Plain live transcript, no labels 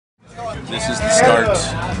This is the start of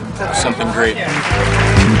something great.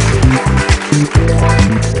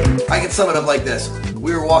 I can sum it up like this.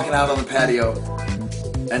 We were walking out on the patio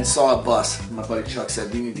and saw a bus. My buddy Chuck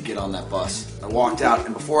said, we need to get on that bus. I walked out,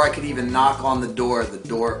 and before I could even knock on the door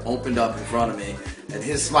opened up in front of me, and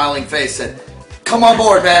his smiling face said, come on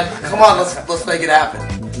board, man. Come on, let's make it happen.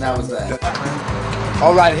 And that was that.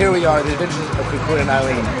 All right, here we are, the Adventures of Cocoon and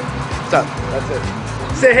Eileen. What's up? That's it.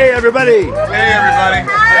 Say hey, everybody. Hey, everybody.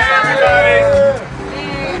 Hey, everybody.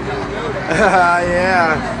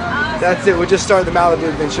 Yeah, that's it. We just started the Malibu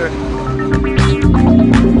adventure.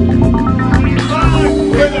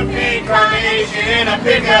 With a pink carnation in a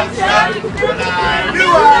pickup truck, when I knew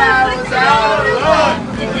I was out alone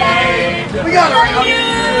today. We got our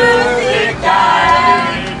music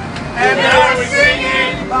time, and now we're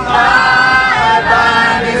singing bye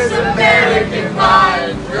bye Miss American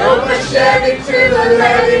Pie. Drove a Chevy to the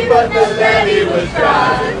levee, but the levee was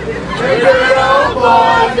dry. The good old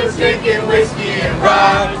boys are drinking whiskey and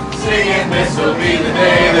rye, singing this'll be the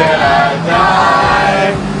day that I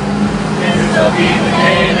die. This'll be the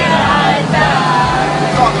day that I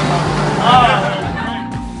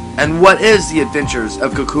die. And what is the Adventures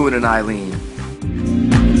of Cocoon and Eileen?